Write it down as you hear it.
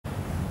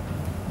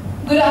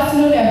Good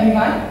afternoon,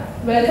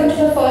 everyone. Welcome to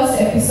the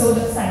first episode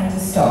of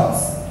Scientist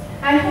Talks.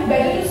 And who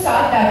better to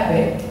start that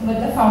with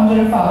the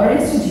founder of our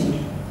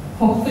institute.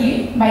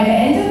 Hopefully, by the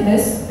end of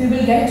this, we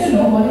will get to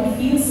know what it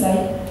feels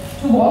like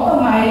to walk a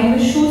mile in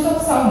the shoes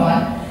of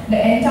someone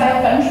the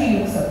entire country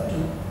looks up to.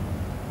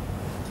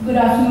 Good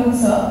afternoon,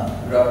 sir.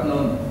 Good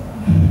afternoon.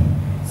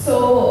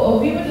 So,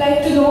 we would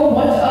like to know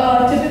what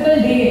a typical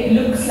day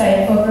looks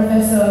like for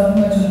Professor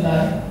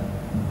Majumder.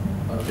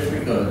 A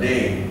typical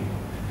day.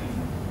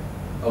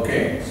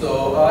 Okay,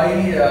 so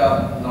I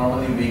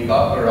normally wake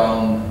up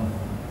around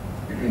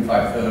between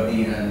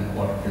 5:30 and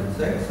quarter till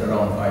 6,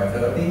 around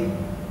 5:30.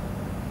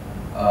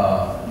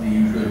 The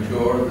usual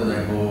chores, then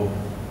I go,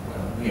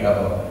 we have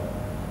a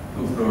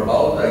 2-floor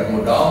house, I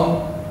go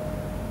down,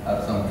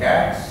 have some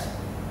cats,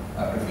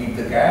 have to feed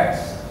the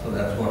cats, so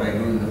that's what I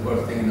do in the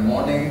first thing in the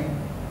morning,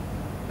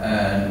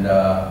 and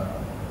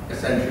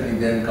essentially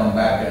then come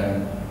back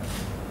and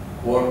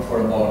work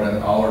for about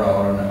an hour,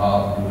 hour and a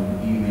half doing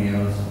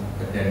emails,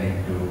 attending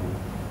to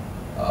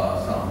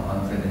some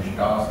unfinished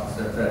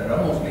tasks, etc.,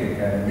 mostly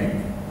academic,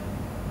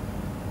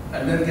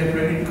 and then get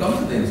ready to come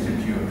to the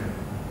institute.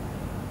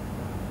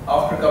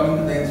 After coming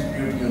to the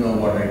institute, you know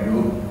what I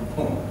do.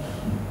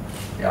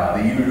 Yeah,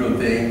 the usual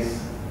things,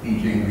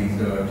 teaching,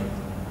 research,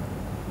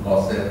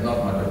 gossip,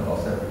 not much of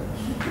gossip,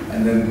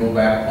 and then go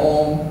back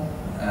home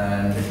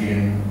and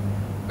again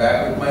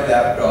back with my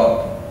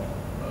laptop,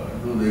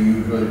 do the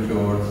usual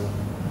chores.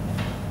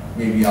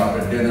 Maybe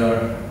after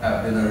dinner,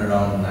 have dinner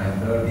around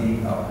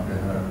 9:30, after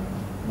dinner,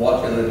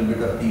 watch a little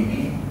bit of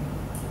TV,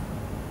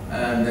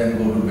 and then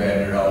go to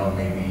bed around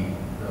maybe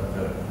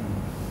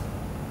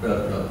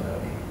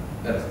 12:30.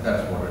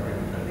 That's what a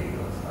typical day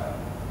looks like.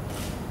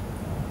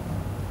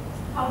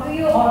 How do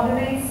you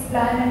organize,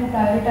 plan and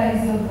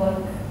prioritize your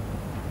work?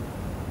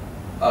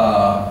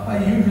 I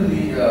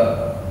usually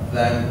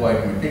plan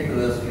quite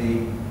meticulously.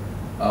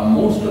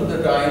 Most of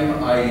the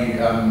time I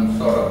am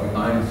sort of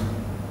behind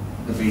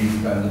the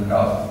basic kinds of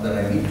tasks that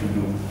I need to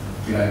do,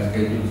 behind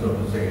schedule, so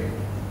to say.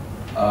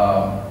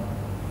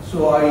 So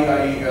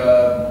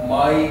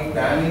my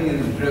planning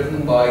is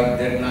driven by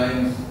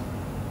deadlines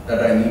that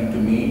I need to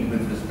meet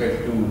with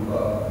respect to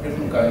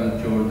different kinds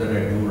of chores that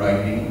I do,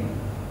 writing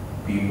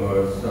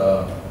papers,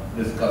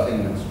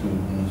 discussing with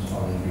students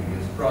on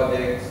various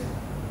projects,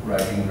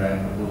 writing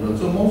grant proposals.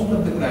 So most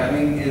of the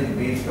planning is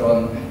based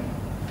on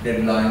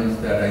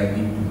deadlines that I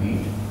need to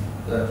meet.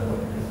 That's what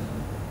it is.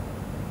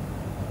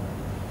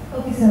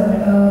 Okay, sir.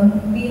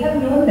 We have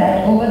known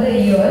that over the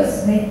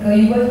years,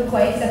 you were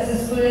quite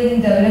successful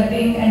in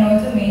developing and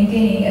also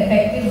maintaining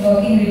effective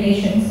working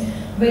relations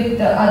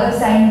with other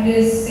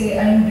scientists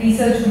and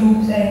research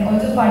groups and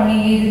also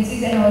funding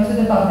agencies and also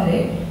the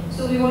public.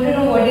 So we want to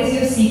know what is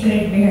your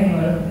secret behind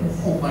all of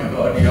this? Oh my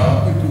God, you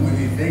asked me too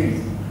many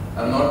things.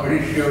 I'm not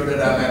very sure that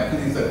I'm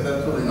actually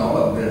successful in all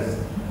of this.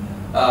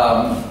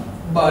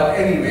 But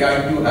anyway,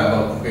 I do have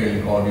a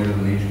fairly cordial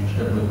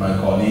relationship with my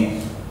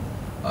colleagues.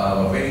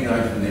 A very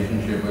nice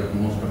relationship with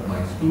most of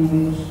my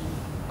students,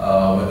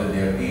 whether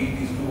they are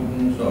PhD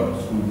students or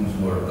students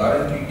who are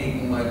currently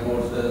taking my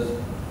courses.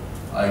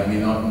 I may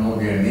not know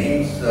their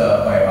names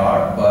by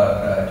heart,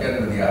 but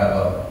generally I have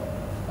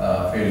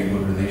a fairly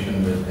good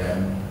relation with them.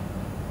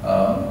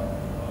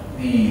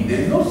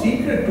 There's no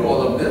secret to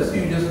all of this.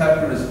 You just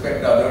have to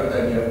respect others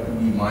and you have to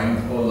be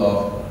mindful of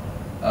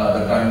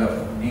the kind of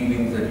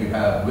dealings that you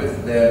have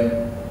with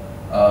them.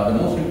 The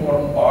most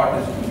important part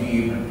is to be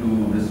able to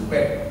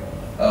respect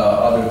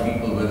other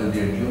people, whether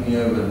they're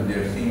junior, whether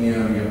they're senior.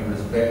 You have to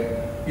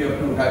respect, you have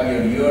to have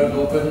your ears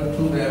open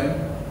to them.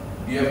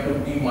 You have to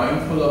be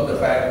mindful of the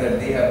fact that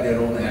they have their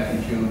own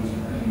attitudes.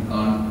 You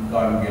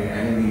can't get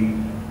angry.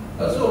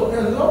 So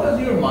as long as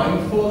you're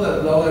mindful,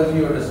 as long as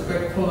you're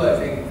respectful, I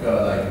think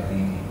life is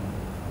easy.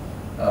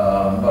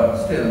 But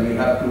still, you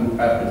have to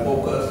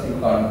focus. You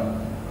can't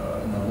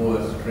go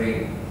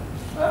astray.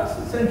 That's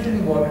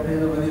essentially what it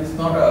is. I mean, it's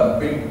not a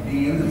big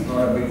deal. It's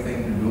not a big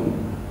thing to do.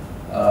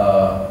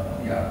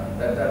 Yeah,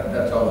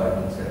 that's all I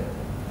would say.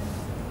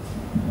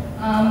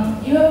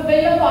 You have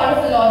been a part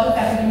of a lot of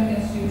academic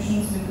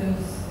institutions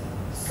because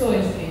so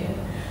educated.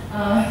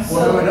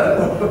 What have I done?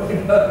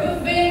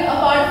 You've been a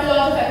part of a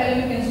lot of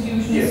academic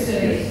institutions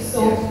today. Yes,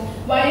 so yes.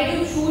 why did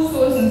you choose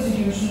those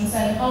institutions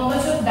and how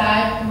much of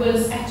that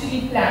was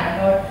actually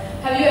planned? Or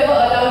have you ever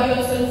allowed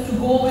yourself to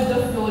go with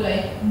the flow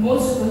like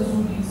most of us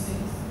do these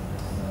days?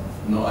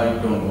 No, I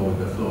don't go with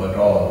the flow at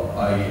all.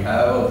 I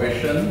have a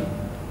vision.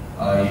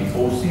 I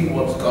foresee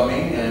what's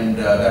coming, and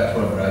that's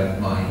what drives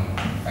my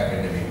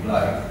academic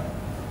life.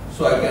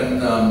 So I can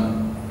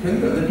tell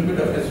you a little bit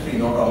of history,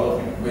 not all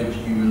of it, which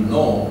you will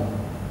know.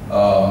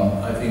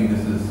 I think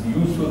this is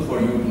useful for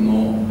you to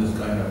know this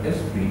kind of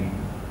history.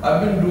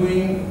 I've been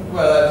doing,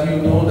 well, as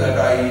you know, that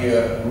I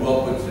grew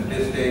up with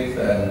statistics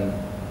and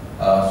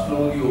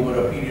slowly over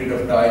a period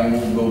of time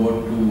moved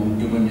over to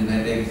human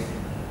genetics.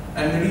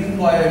 And the reason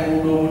why I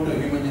moved over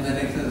to human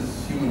genetics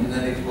is human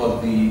genetics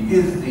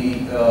is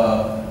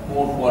the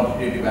more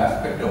quantitative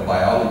aspect of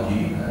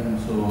biology, and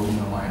so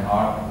my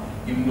heart,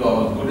 even though I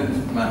was good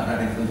in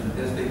mathematics and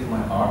statistics, my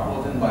heart heart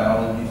was in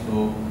biology,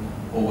 so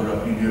over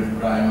a period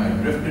of time I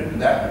drifted to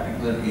that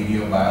particular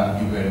area of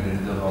biology where there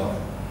is a lot of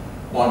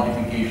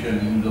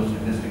quantification, use of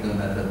statistical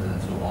methods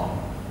and so on.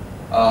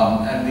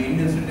 And the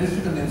Indian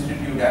Statistical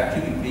Institute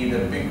actually played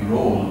a big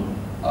role.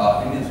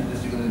 Indian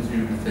Statistical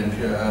Institute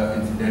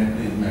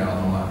incidentally is my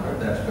alma mater.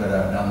 That's where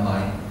I've done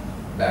my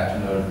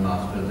bachelor's,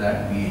 master's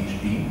and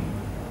PhD.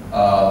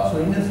 So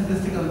Indian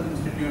Statistical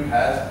Institute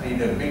has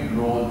played a big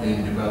role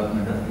in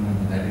development of human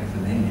genetics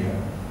in India.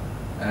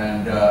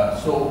 And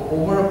so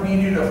over a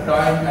period of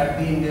time at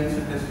the Indian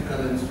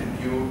Statistical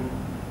Institute,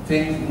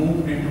 things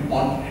moved into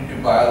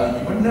quantitative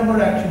biology, but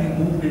never actually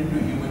moved into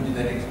human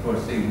genetics per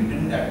se. We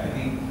didn't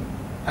actually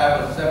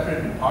have a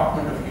separate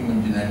department of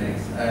human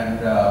genetics, and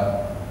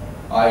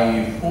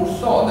I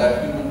foresaw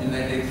that human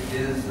genetics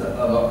has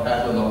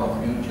a lot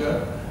of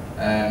future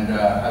and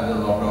has a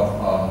lot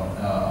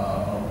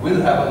of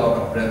will have a lot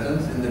of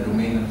presence in the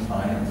domain of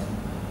science.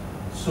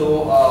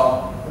 So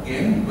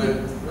again,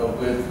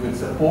 with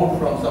support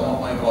from some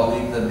of my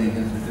colleagues at the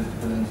Indian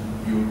Statistical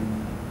Institute,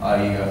 I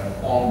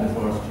formed the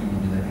first human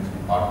genetics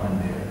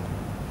department there.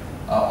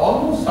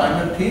 Almost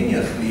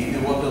simultaneously,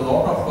 there was a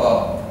lot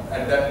of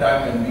at that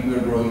time when we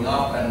were growing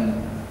up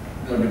and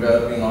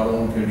developing our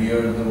own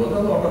careers, there was a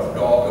lot of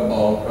talk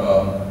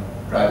about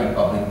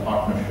private-public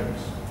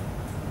partnerships.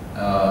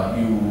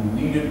 You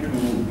needed to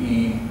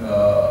be,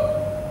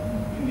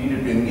 you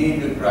needed to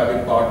engage with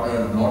private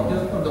partners, not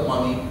just for the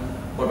money,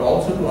 but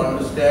also to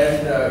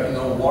understand,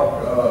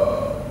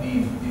 what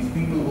these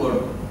people who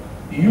are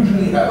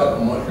usually have a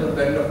commercial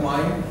bent of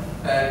mind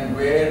and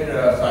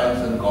where science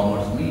and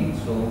commerce meet.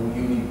 So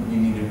we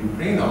needed to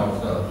train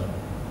ourselves.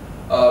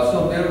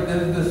 So there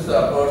is this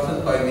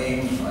person by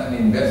name, an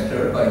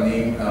investor by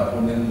name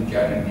Promenade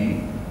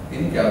Chatterjee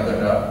in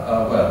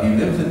Calcutta. Well, he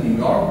lives in New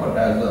York but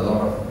has a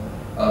lot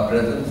of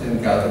presence in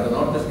Calcutta,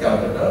 not just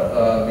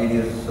Calcutta,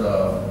 various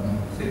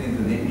cities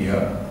in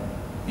India.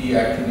 He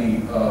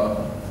actually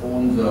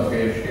owns a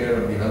fair share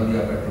of the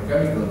Haldia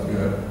petrochemicals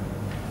here.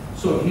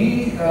 So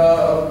he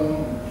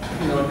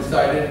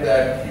decided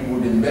that he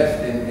would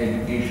invest in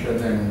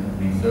education and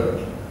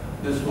research.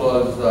 This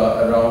was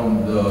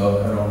around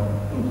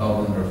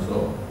 2000 or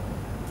so.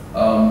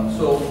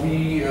 So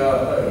he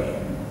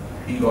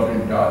got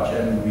in touch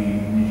and we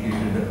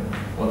initiated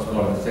what's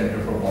called the Center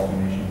for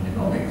Population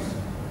Genomics.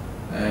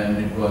 And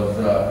it was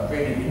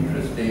very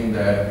interesting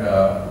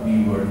that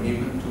we were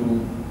able to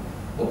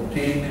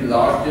obtain the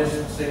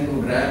largest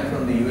single grant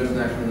from the US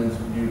National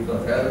Institutes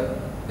of Health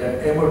that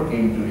ever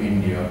came to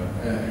India.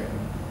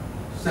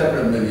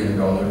 Several $1 million.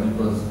 It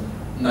was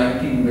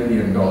 $19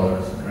 million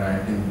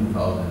grant in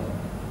 2000.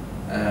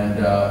 And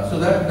so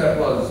that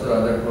was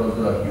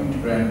a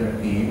huge grant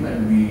that came,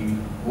 and we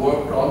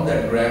worked on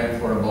that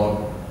grant for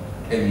about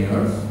 10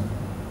 years.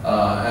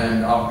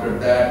 And after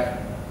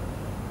that,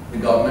 the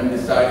government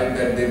decided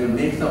that they will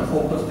make some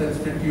focused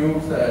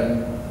institutes,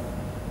 and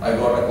I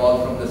got a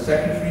call from the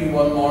secretary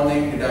one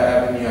morning, did I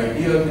have any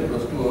ideas? It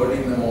was too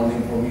early in the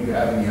morning for me to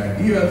have any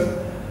ideas.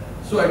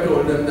 So I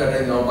told him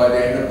that by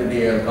the end of the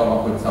day I'll come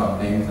up with some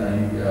things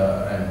and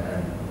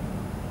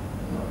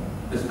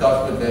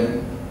discuss with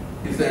him.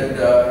 He said,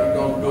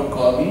 don't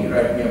call me,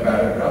 write me a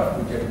paragraph,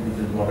 which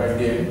is what I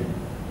did.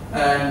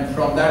 And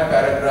from that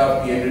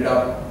paragraph, we ended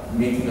up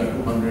making a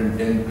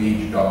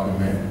 210-page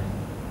document.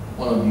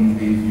 One of these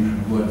days, you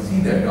should go and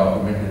see that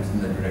document. It's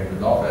in the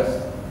director's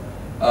office.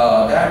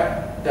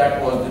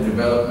 That was the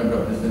development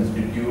of this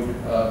institute.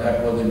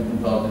 That was in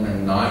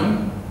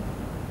 2009.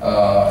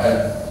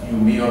 As you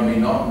may or may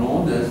not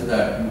know this,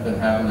 that you can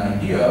have an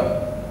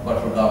idea,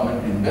 but for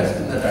government to invest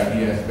in that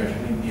idea,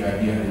 especially if the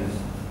idea is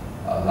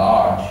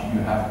large, you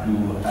have to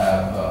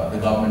have, the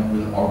government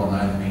will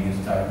organize various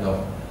types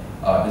of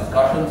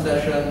discussion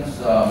sessions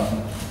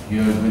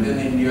here within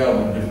India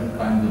with different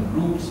kinds of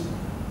groups,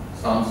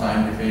 some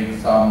scientific,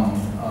 some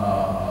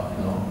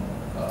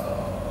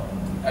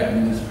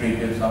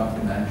administrative, some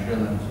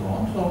financial and so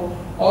on. So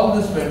all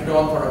this went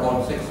on for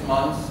about 6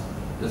 months.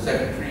 The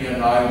secretary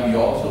and I, we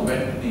also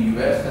went to the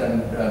US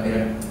and they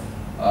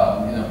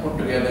had put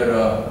together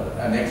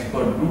an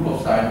expert group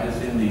of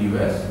scientists in the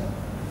US.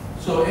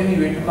 So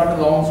anyway, to cut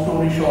a long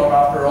story short,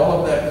 after all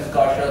of that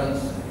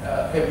discussions,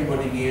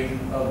 everybody gave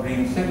a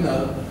green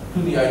signal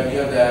to the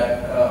idea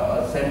that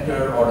a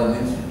center or an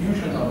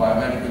institution of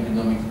biomedical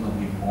genomics must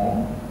be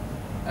formed.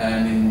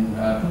 And in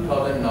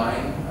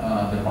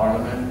 2009, the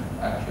Parliament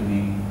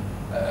actually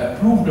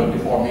approved of the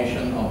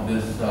formation of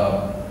this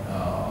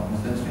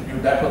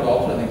institute. That was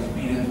also an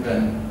experience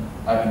when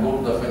I had to go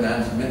to the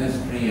finance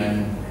ministry,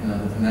 and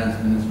the finance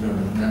minister,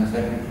 the finance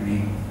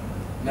secretary,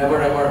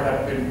 never ever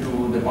had been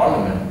to the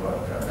Parliament,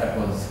 but that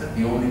was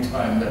the only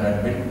time that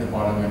I'd been to the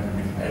Parliament to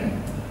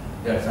defend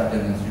that such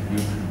an institute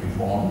should be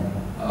formed.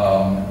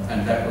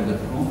 And that was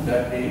approved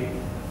that day.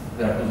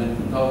 That was in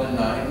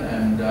 2009,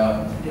 and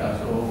there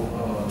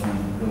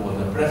was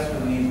a press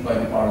release by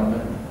the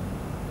Parliament,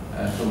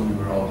 and so we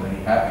were all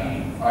very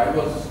happy. I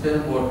was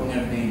still working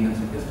at the Indian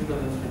Statistical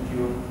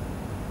Institute,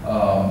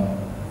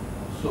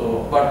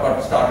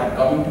 but started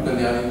coming to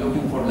Kalyani,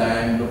 looking for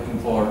land, looking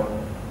for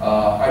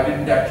I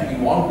didn't actually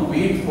want to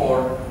wait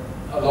for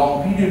a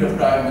long period of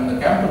time when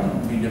the campus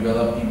would be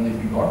developed, even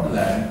if we got the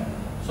land.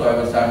 So I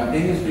was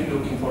simultaneously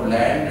looking for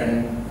land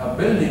and a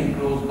building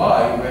close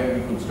by where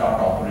we could start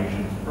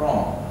operations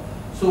from.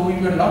 So we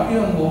were lucky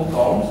on both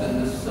counts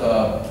in this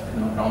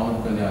town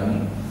of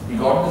Kalyani. We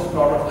got this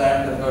plot of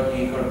land, the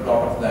 30-acre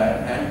plot of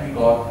land, and we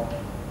got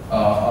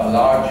a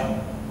large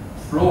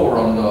floor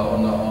on the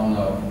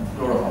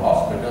floor of a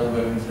hospital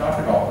where we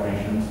started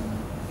operations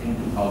in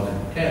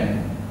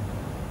 2010.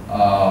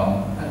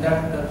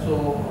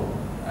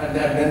 And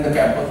then the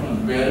campus was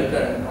built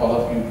and all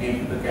of you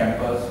came to the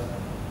campus.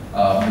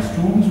 The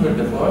students were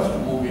the first to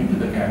move into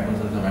the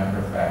campus, as a matter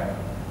of fact,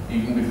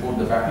 even before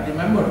the faculty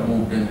members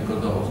moved in,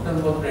 because the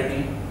hostel was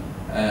ready.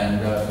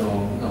 And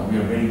we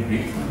are very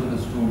grateful to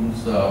the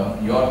students,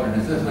 your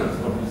predecessors,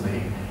 so to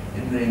say,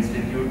 in the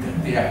institute,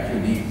 that they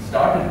actually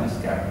started this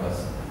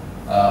campus,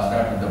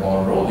 started the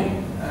ball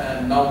rolling.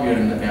 And now we are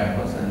in the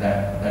campus, and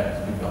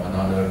that's become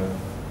another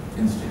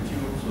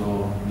institute.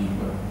 So we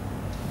were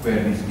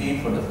where we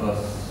stayed for the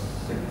first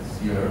 6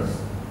 years,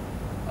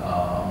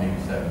 maybe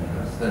 7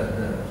 years.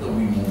 So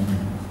we moved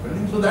into this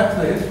building. So that's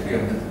the history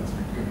of this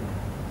institute.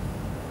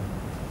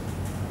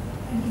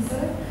 Thank you,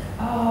 sir.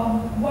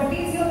 What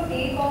is your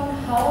take on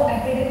how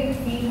academic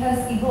field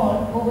has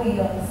evolved over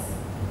years?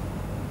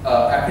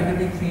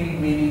 Academic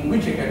field meaning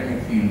which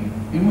academic field?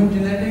 Human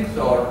genetics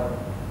or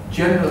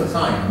general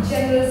science?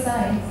 General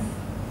science.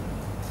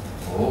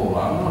 Oh,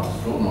 I'm not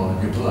so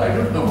knowledgeable. I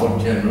don't know about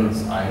general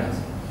science.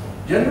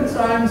 General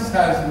science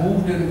has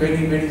moved in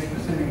very, very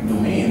specific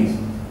domains,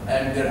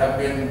 and there have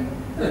been,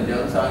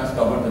 general science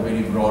covers a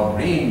very broad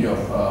range of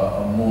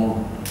more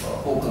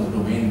focused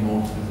domains,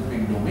 more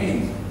specific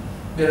domains.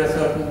 There are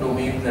certain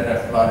domains that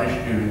have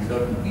flourished during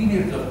certain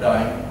periods of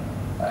time.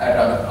 At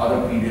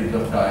other periods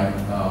of time,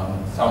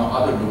 some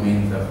other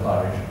domains have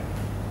flourished.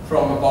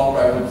 From about,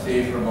 I would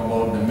say, from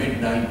about the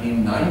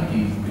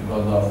mid-1990s,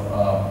 because of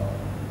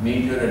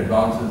major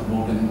advances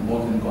both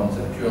in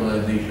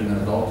conceptualization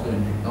and also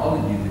in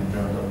technologies, in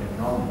terms of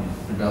technologies,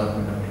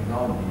 development of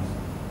technologies,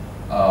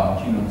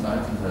 genome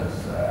sciences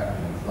has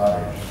actually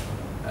flourished.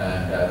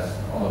 And as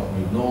all of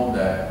you know,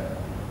 that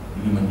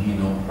the Human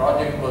Genome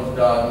Project was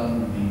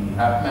done, the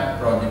HapMap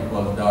project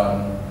was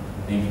done,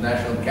 the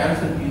International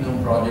Cancer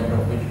Genome Project,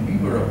 of which we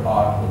were a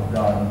part, was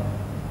done.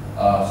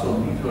 So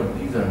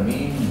these are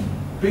main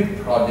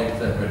big projects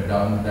that were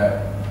done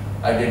that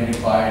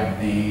identified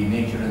the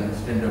nature and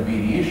extent of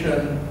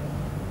variation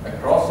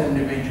across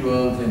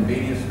individuals in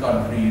various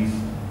countries,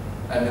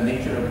 and the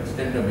nature of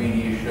extent of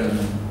variation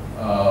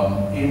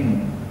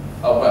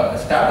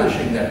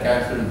establishing that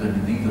cancer is a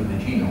disease of the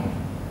genome,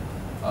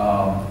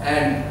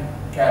 and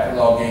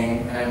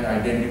cataloging and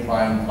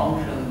identifying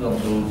functions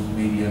of those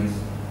variants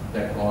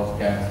that cause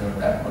cancer.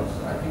 That was,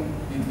 I think,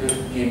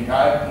 the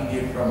entire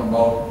period from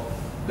about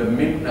the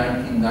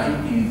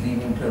mid-1990s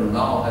even till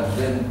now has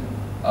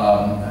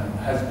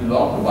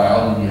belonged to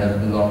biology, has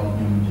belonged to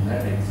human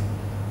genetics.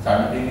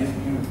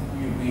 Simultaneously,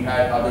 we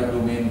had other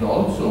domains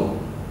also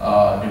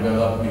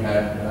developed. We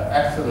had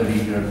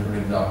accelerators, for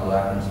example,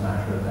 atom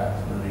smashers,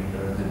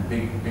 accelerators in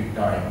big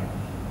time,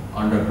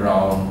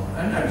 underground,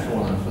 and so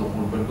on and so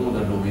forth. But those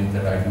are domains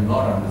that I do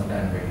not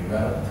understand very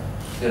well.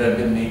 There have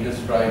been major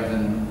strides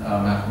in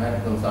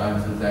mathematical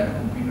sciences and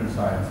computer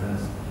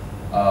sciences.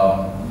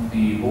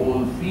 The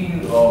whole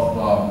field of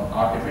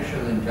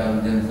artificial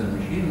intelligence and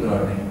machine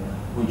learning,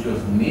 which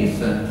was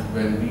nascent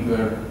when we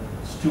were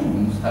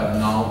students, is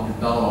now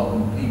a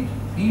complete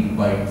field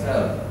by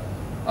itself.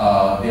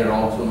 They are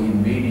also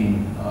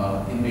invading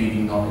not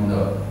in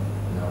the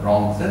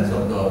wrong sense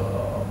of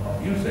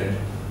of usage,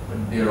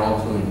 but they are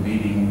also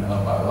invading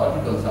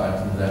biological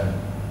sciences and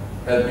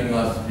helping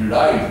us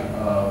derive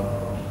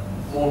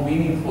more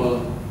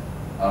meaningful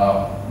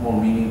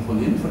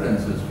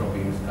inferences from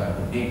various kinds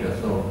of data.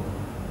 So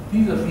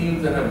these are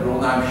fields that have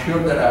grown. I'm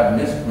sure that I've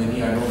missed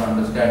many. I don't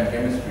understand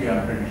chemistry.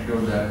 I'm pretty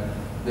sure that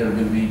there have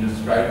been major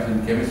strides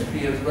in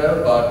chemistry as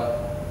well. But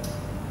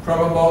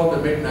from about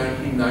the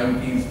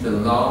mid-1990s till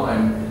now,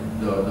 and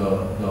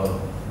the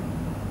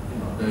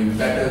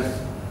impetus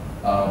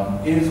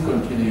is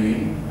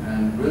continuing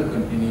and will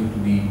continue to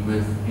be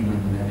with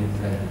human genetics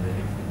and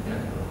genetics in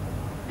general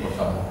for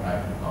some more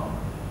time to come.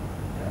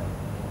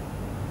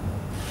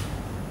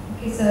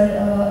 Okay, sir.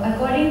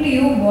 According to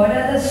you, what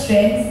are the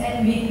strengths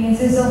and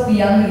weaknesses of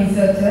young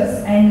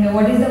researchers, and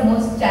what is the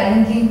most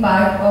challenging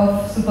part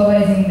of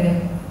supervising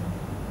them?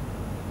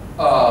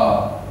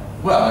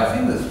 Well, I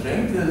think the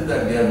strength is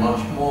that they are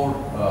much more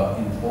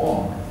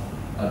informed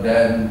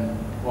than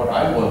what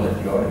I was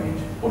at your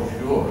age, for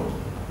sure.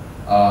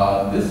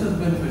 This has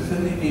been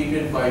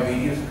facilitated by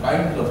various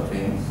kinds of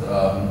things,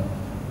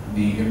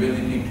 the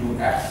ability to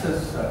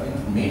access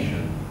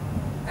information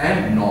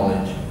and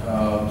knowledge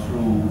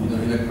through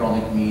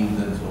electronic means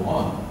and so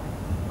on.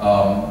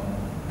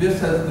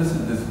 This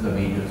is a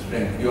major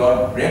strength.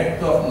 Your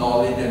breadth of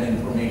knowledge and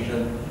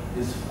information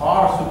is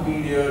far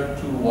superior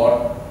to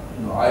what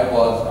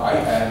I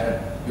had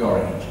at your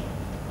age.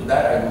 So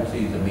that, I would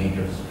say, is a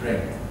major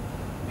strength.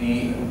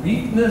 The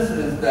weakness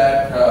is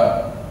that,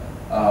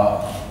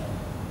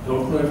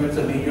 don't know if it's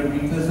a major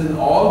weakness in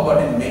all,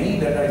 but in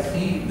many that I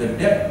see, the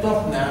depth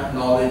of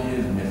knowledge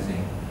is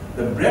missing.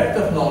 The breadth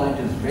of knowledge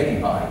is very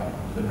high.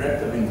 The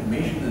breadth of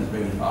information is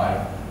very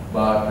high,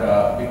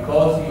 but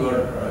because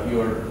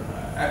you're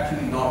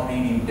actually not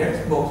reading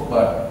textbooks,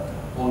 but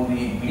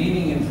only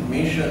gleaning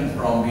information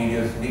from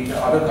various data,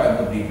 other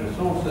kinds of data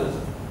sources,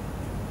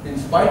 in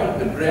spite of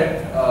the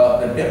breadth,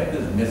 the depth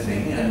is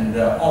missing, and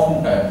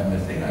oftentimes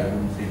missing. I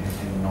wouldn't say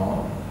missing in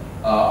all.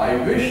 I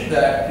wish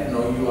that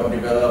you are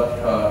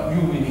developed,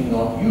 you meaning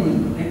not you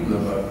in particular,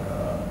 but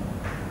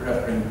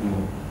referring to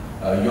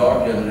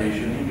your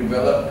generation, you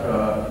developed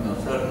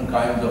certain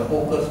kinds of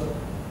focused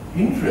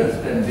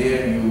interest, and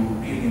there you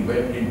really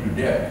went into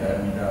depth,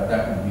 and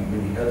that would be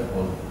very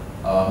helpful.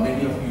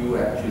 Many of you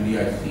actually,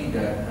 I see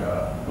that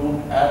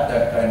don't have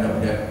that kind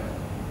of depth,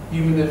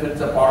 even if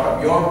it's a part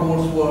of your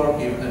coursework,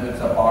 even if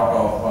it's a part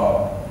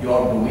of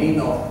your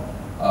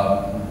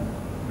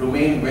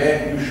domain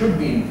where you should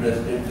be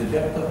interested, the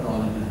depth of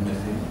knowledge is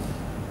missing.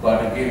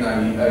 But again,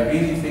 I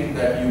really think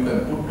that you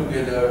can put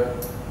together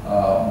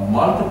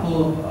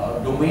multiple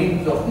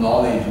domains of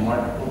knowledge,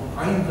 multiple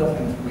kinds of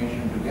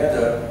information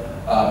together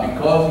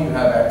because you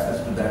have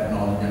access to that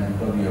knowledge and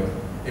because you have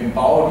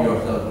empowered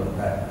yourself with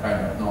that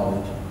kind of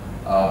knowledge.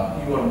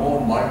 You are more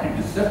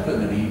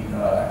multidisciplinary,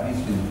 at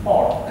least in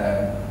thought,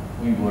 than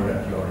we were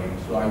at your age.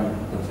 So I would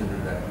consider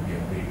that to be a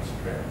great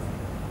strength.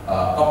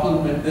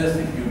 Coupled with this,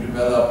 if you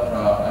develop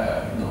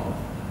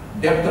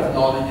depth of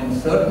knowledge in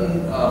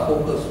certain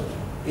focused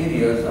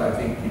areas, I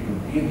think it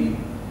would really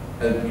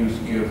help you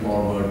steer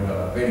forward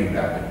very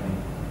rapidly.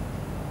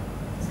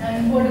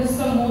 And what is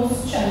the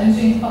most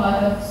challenging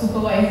part of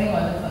supervising all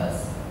of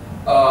us?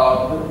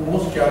 The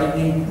most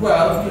challenging,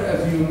 well,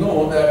 as you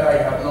know, that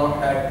I have not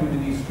had too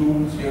many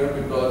students here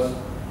because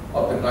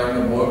of the kind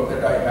of work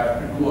that I have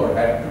to do or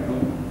had to do.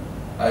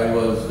 I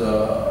was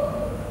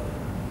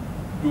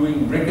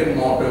doing brick and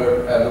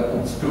mortar as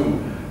opposed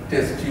to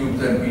test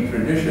tubes and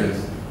petri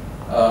dishes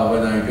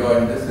when I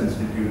joined this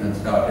institute and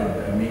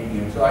started making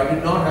it. So I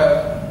did not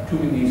have too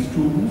many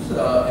students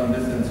in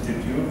this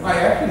institute. I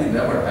actually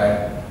never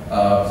had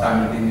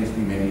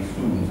simultaneously many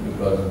students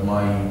because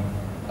my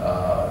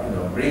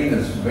brain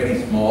is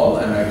very small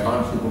and I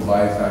can't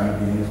supervise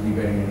simultaneously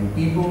very many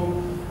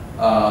people.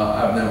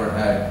 I've never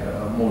had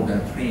more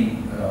than 3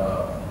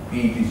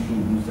 PhD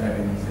students at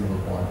any single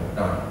point of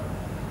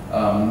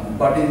time.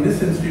 But in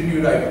this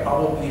institute, I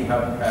probably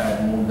haven't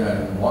had more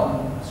than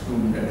 1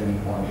 student at any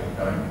point of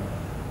time.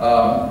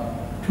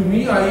 To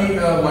me,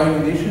 my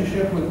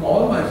relationship with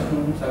all my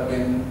students have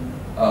been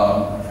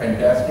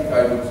fantastic.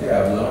 I would say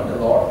I've learned a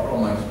lot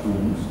from my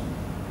students.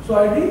 So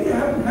I really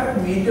haven't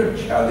had major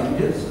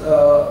challenges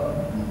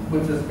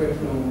with respect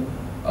to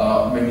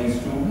many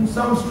students.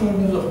 Some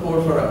students, of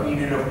course, for a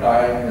period of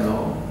time,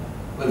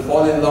 will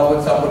fall in love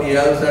with somebody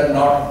else and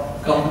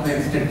not come to the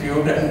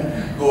institute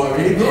and go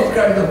away. Those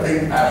kinds of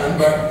things happen,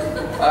 but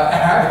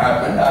have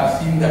happened.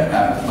 I've seen that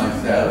happen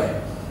myself.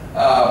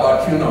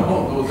 But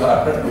those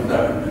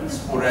are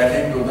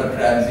sporadic, those are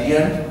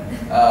transient.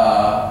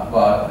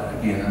 But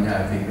again,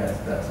 I think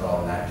that's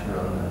all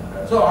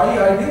natural. So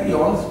I really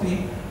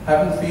honestly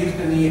haven't faced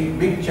any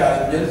big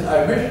challenges.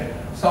 I wish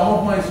some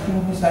of my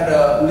students had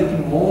a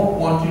little more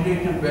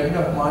quantitative bent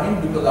of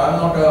mind because I'm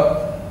not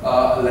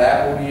a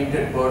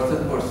lab-oriented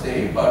person per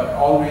se, but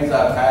always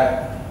I've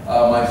had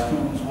my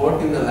students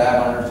work in the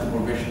lab under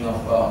supervision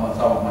of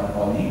some of my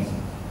colleagues.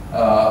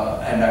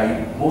 And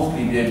I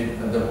mostly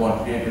did the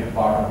quantitative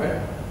part of it.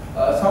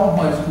 Some of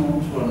my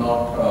students were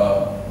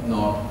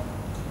not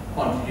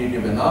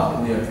quantitative enough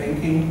in their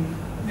thinking,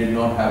 did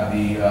not have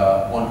the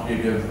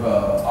quantitative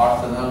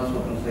arsenal,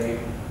 so to say,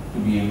 to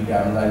be able to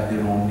analyze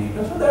their own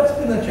data. So that's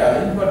been a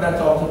challenge, but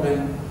that's also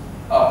been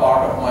a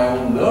part of my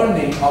own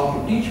learning, how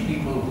to teach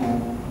people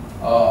who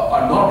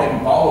are not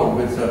empowered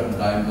with certain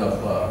kinds of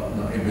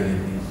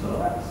abilities. So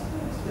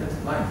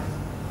it's nice.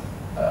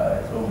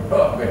 It's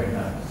overall very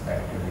nice,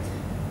 actually.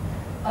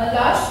 A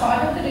large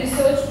part of the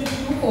research which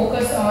you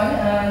focus on,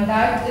 and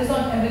that is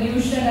on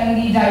evolution and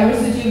the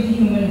diversity of the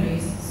human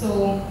race. So,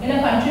 in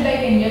a country like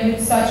India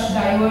with such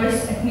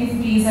diverse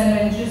ethnicities and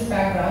religious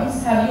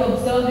backgrounds, have you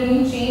observed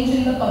any change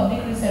in the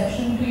public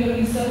reception to your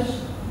research?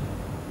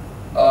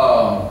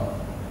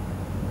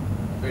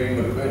 Very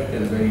good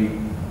question, very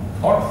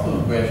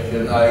thoughtful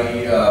question.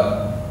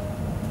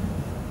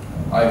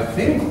 I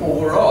think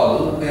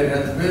overall there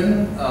has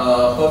been,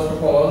 first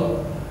of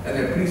all,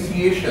 an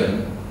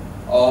appreciation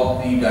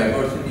of the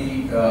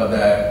diversity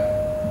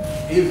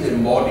that is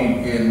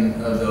embodied in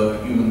the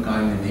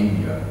humankind in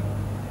India.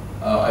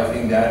 I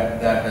think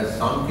that has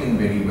sunk in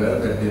very well,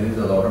 that there is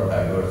a lot of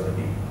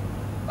diversity.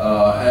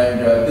 And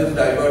this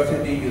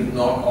diversity is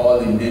not all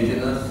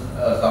indigenous.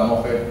 Some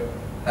of it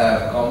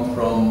have come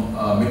from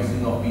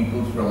mixing of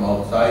peoples from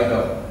outside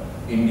of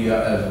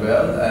India as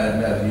well.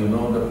 And as you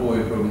know, the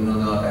poet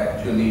Rabindranath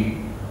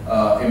actually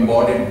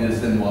embodied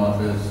this in one of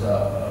his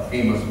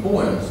famous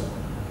poems.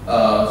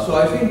 So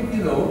I think,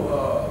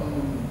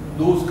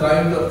 those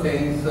kinds of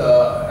things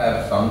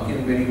have sunk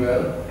in very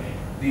well.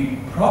 The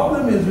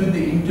problem is with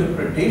the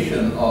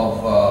interpretation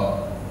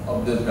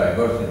of this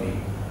diversity.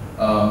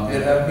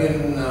 There have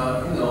been,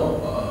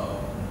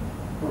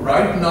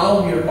 right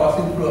now we are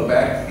passing through a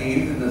bad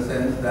phase in the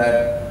sense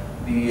that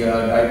the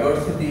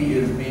diversity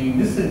is being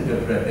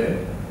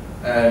misinterpreted,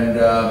 and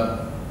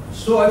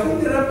so I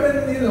think there have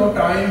been,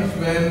 times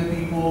when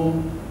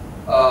people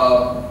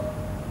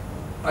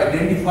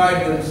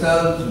identified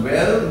themselves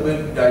well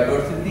with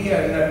diversity,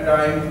 and at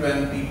times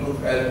when people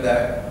felt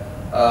that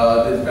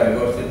this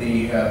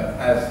diversity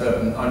has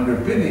certain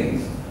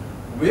underpinnings,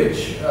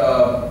 which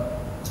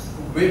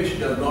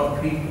does not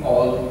treat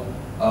all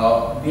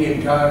the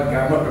entire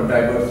gamut of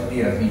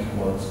diversity as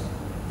equals.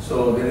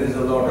 So there is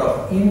a lot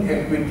of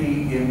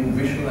inequity in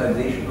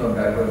visualization of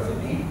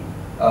diversity,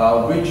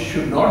 which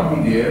should not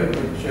be there,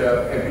 which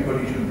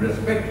everybody should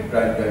respect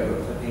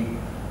diversity.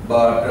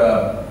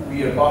 But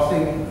we are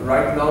passing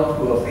right now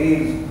through a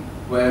phase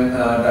when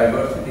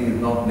diversity is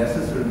not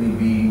necessarily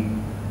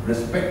being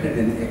respected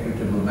in an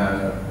equitable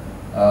manner.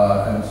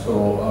 And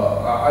so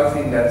I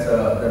think that's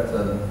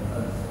a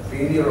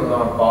failure on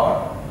our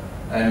part,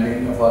 and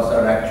many of us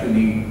are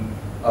actually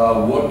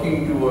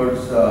working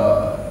towards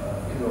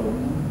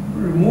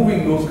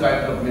removing those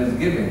kinds of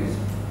misgivings.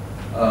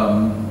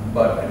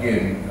 But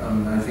again,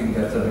 I think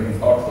that's a very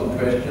thoughtful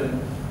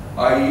question.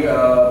 I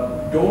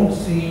don't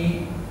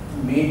see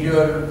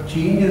major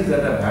changes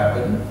that have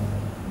happened.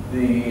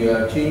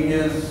 The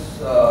changes,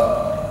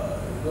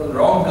 the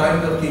wrong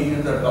kinds of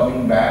changes are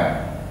coming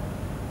back,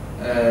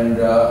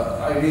 and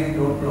I really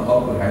don't know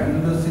how to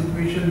handle the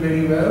situation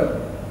very well.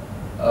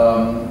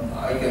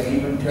 I can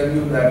even tell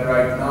you that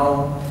right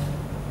now,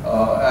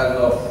 as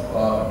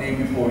of day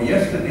before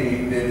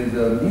yesterday, there is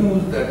a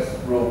news that's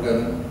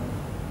broken,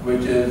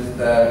 which is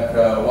that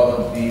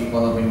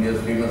one of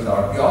India's famous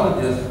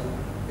archaeologists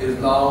is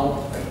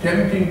now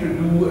attempting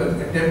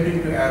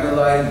to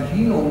analyze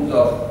genomes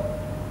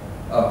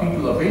of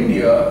people of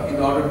India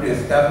in order to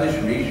establish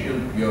racial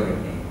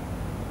purity.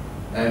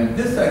 And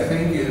this, I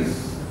think,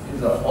 is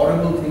a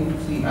horrible thing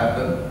to see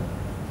happen.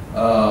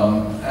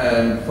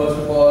 And first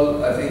of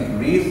all, I think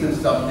race is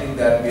something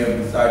that we have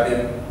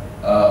decided,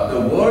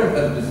 the world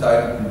has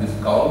decided to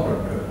discount or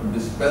to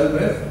dispel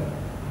with,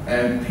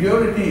 and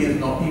purity is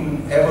not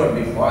even ever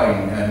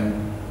defined.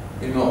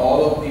 And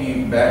all of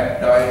the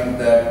bad times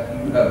that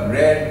you have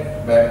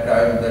read, bad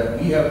times that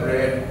we have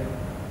read,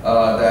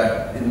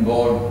 that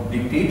involved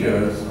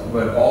dictators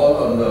were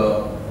all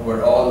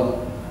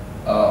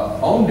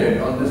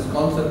founded on this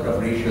concept of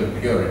racial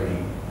purity.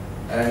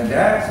 And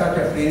that such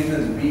a phrase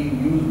is being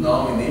used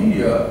now in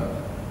India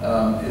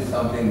is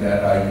something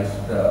that I just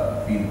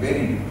feel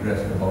very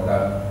depressed about.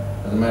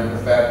 As a matter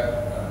of fact,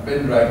 I've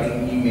been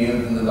writing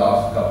emails in the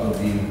last couple of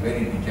days,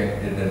 very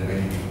dejected and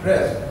very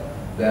depressed,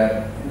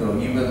 that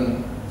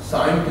even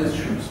scientists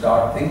should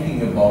start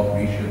thinking about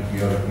racial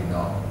purity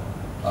now.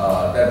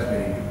 That's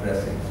very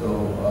depressing. So,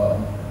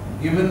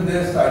 given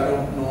this, I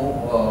don't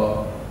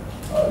know,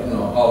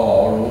 how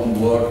our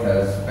own work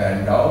has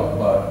panned out,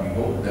 but we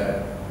hope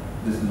that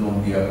this is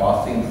only a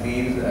passing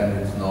phase, and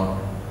it's not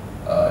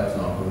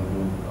going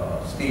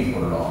to stay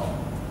for long.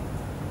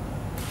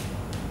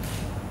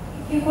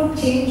 If you could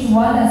change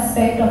one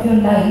aspect of your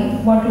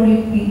life, what would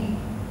it be?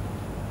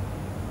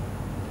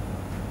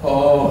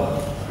 Oh,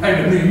 I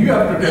don't know. You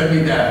have to tell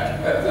me that.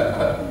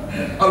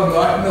 How do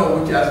I know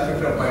which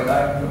aspect of my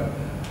life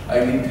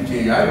I need to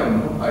change? I don't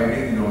know. I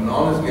really don't.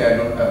 Honestly, I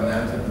don't have an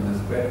answer to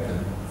this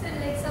question. So,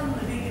 like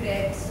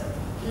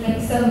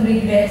some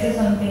regrets, or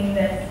something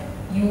that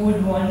you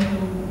would want to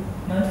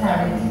not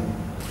have it?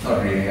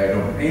 Not really. I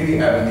don't really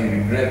have any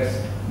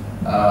regrets.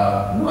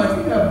 No, I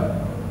think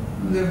I've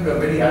lived a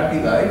very happy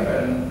life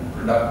and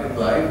productive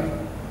life.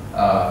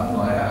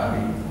 No, I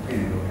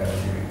really don't have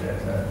any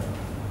regrets.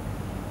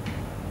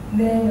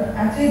 Then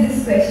actually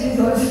this question is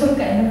also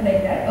kind of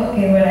like that.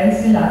 Okay, but I'll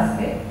still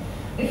ask it.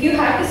 If you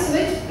had to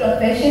switch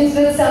professions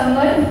with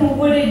someone, who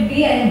would it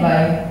be and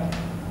why?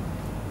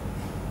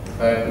 If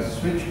I had to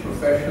switch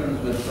professions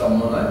with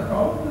someone, I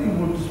probably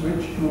would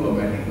switch to a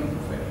medical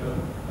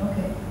profession.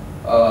 Okay.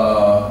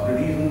 The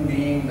reason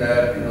being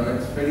that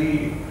it's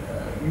very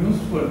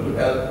useful to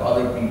help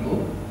other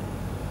people,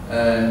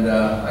 and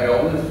I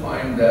always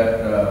find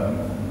that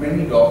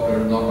many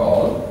doctors, not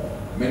all,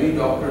 many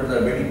doctors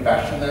are very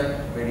passionate,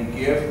 very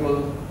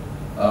careful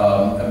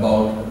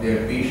about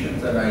their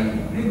patients, and I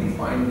really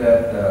find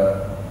that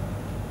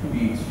to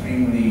be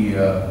extremely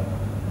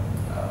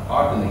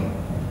heartening.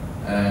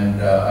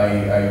 And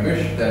I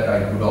wish that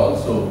I could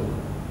also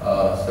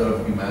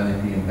serve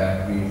humanity in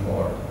that way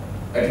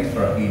at least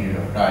for a period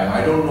of time.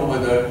 I don't know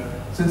whether,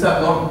 since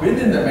I've not been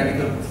in the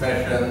medical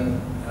profession,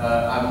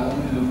 I'm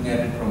only looking at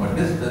it from a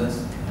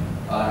distance.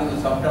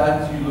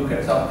 Sometimes you look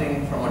at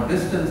something from a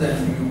distance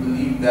and you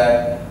believe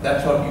that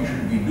that's what you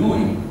should be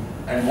doing.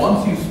 And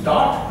once you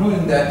start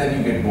doing that, then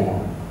you get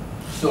bored.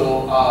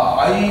 So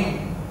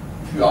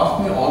if you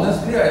ask me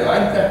honestly, I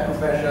like that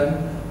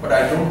profession, but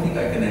I don't think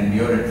I can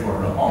endure it for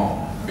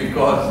long.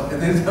 because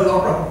there's a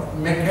lot of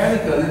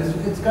mechanical,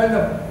 it's kind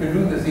of, you're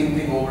doing the same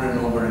thing over and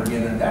over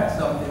again, and that's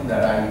something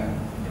that I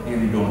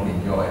really don't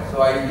enjoy.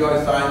 So I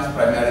enjoy science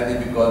primarily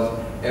because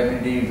every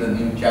day is a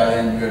new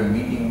challenge. You're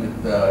meeting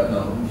with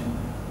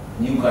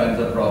new kinds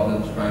of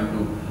problems, trying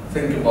to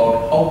think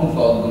about how to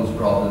solve those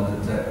problems,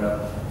 etc.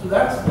 So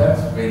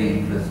that's very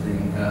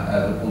interesting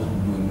as opposed to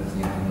doing the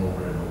same thing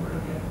over and over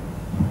again.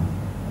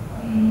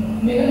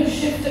 We're going to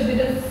shift a bit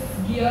of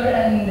gear,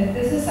 and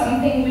this is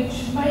something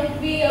which might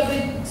be a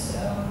bit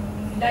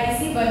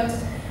dicey, but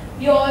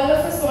we all of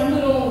us want to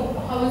know,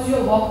 how is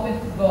your walk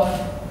with God?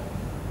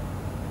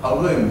 How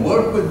do I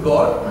work with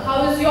God?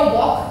 How is your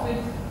walk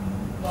with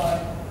God?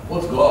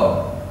 What's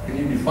God? Can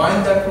you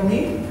define that for me?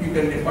 If you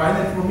can define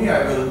it for me,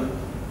 I will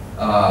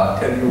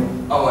tell you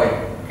how I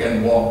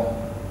can walk.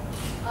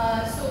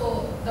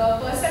 So the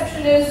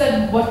perception is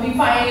that what we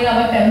find in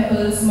our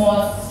temples,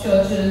 mosques,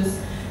 churches,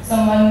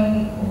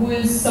 someone who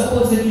is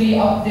supposedly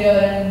up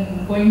there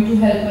and going to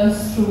help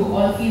us through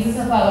all phases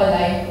of our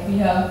life. We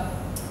have.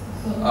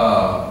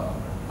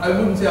 I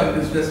wouldn't say I'm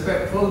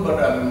disrespectful, but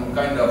I'm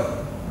kind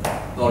of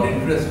not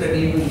interested,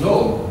 even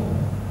though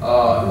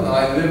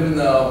I live in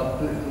a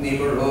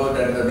neighborhood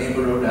and the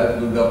neighborhood has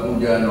Durga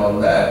Puja and all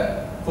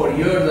that. For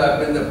years I've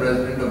been the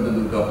president of the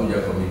Durga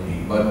Puja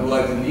committee, but do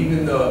I believe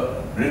in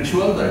the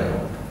rituals? I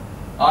don't.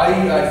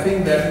 I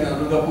think that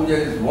Durga Puja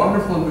is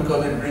wonderful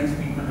because it brings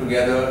people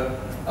together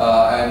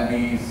and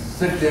we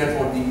sit there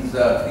for these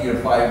 3 or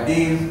 5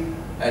 days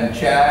and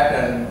chat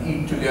and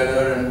eat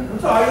together, and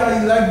so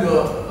I like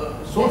the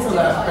social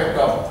aspect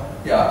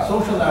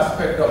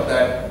of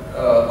that,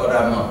 but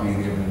I'm not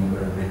really a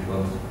believer in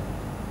rituals,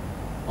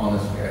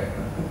 honestly.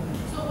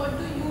 So what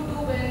do you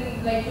do when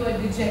you are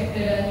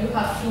dejected and you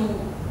have to?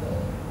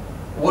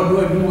 What do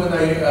I do when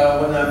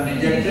I'm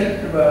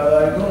dejected?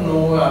 I don't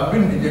know. I've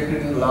been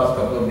dejected in the last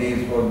couple of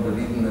days for the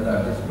reason that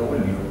I've just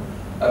told you.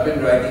 I've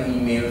been writing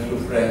emails to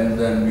friends,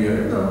 and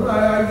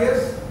I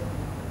guess,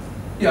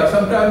 yeah.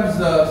 Sometimes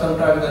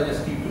I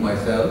just keep to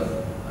myself,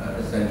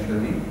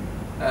 essentially,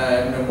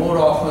 and more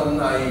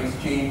often I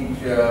exchange,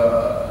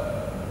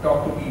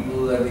 talk to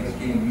people and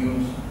exchange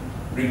views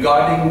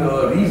regarding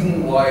the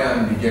reason why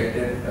I'm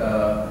dejected.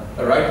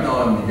 Right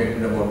now I'm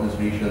dejected about this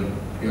racial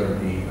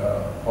purity,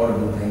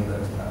 horrible thing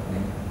that's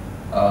happening.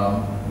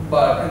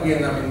 But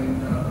again, I mean,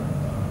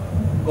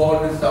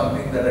 God is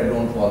something that I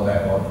don't fall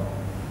back on.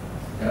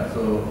 Yeah,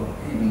 so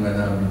even when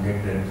I'm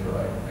dejected, so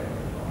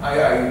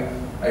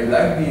I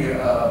like the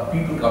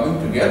people coming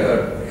together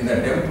in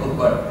a temple,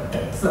 but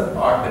that's the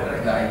part that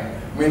I like.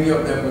 Many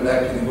of them will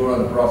actually go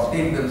and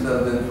prostrate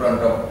themselves in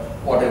front of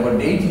whatever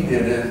deity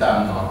there is.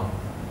 I'm not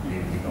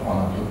really one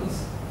of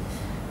those.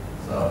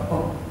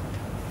 So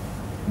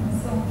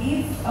if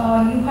you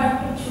had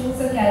to choose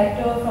a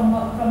character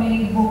from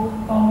any book,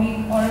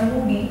 comic, or a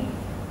movie,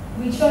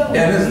 which one would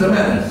Dennis the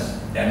Menace.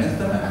 Dennis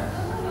the Menace.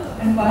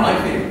 And why? My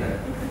favorite.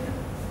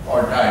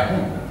 All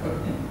time.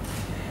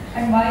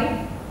 And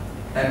why?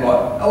 And what?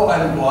 Oh,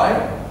 and why?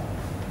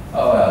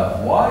 Oh,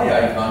 well, why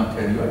I can't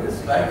tell you. I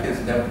just like his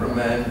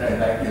temperament. I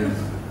like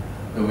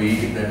the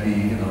way that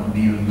he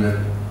deals with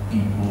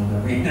people, the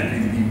way that he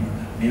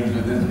deals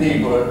with his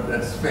neighbor.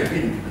 That's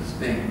very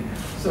interesting.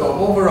 So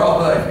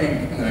overall, I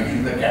think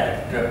he's a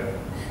character.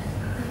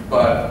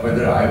 But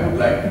whether I would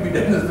like to be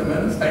Dennis the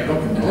Menace, I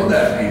don't know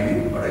that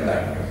really, but I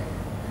like him.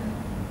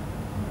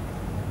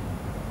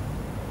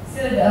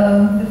 So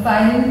the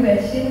final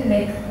question,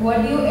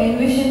 what do you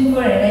envision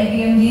for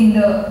NIPMG in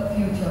the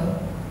future?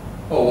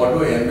 Oh, what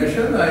do I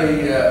envision? I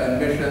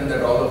envision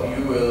that all of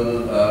you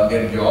will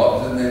get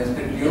jobs in the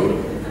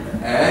institute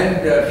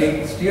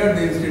and steer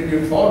the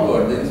institute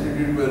forward. The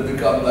institute will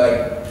become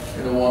like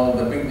one of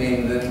the big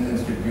names in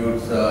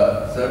institutes,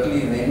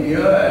 certainly in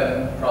India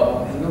and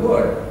probably in the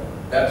world.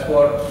 That's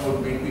what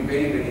would make me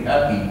very, very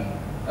happy,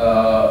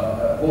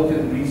 both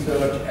in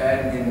research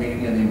and in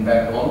making an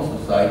impact on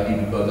society,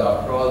 because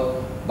after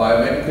all,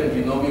 biomedical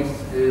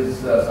genomics is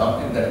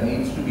something that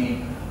needs to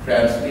be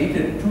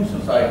translated to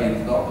society.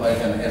 It's not like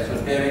an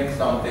esoteric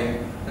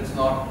something. It's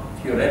not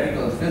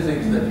theoretical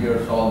physics that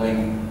you're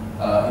solving,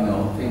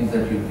 things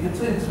that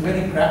it's a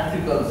very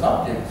practical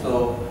subject.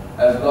 So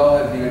as long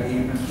as you're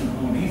able to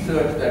do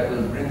research that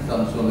will bring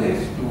some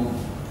solace to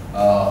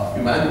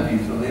humanity,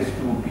 solace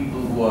to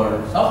people who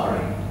are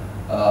suffering,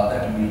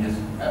 that would be just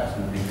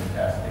absolutely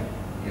fantastic.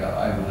 Yeah,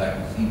 I would like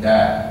to see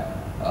that,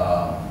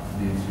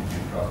 the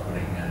institute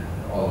prospering, and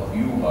all of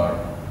you are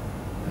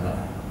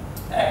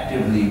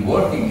actively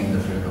working in the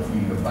field of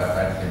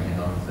biomedical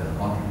genomics and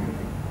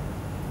contributing.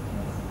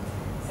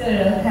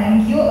 Sir,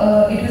 thank you.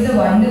 It was a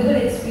wonderful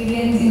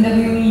experience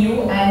interviewing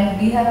you,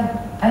 and we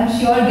have, I'm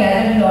sure,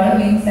 gathered a lot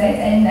of insights,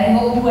 and I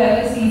hope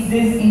whoever sees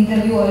this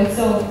interview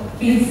also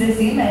feels the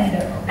same, and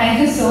thank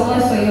you so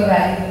much for your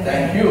valuable time.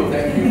 Thank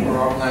you for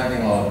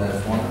organizing all of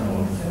this.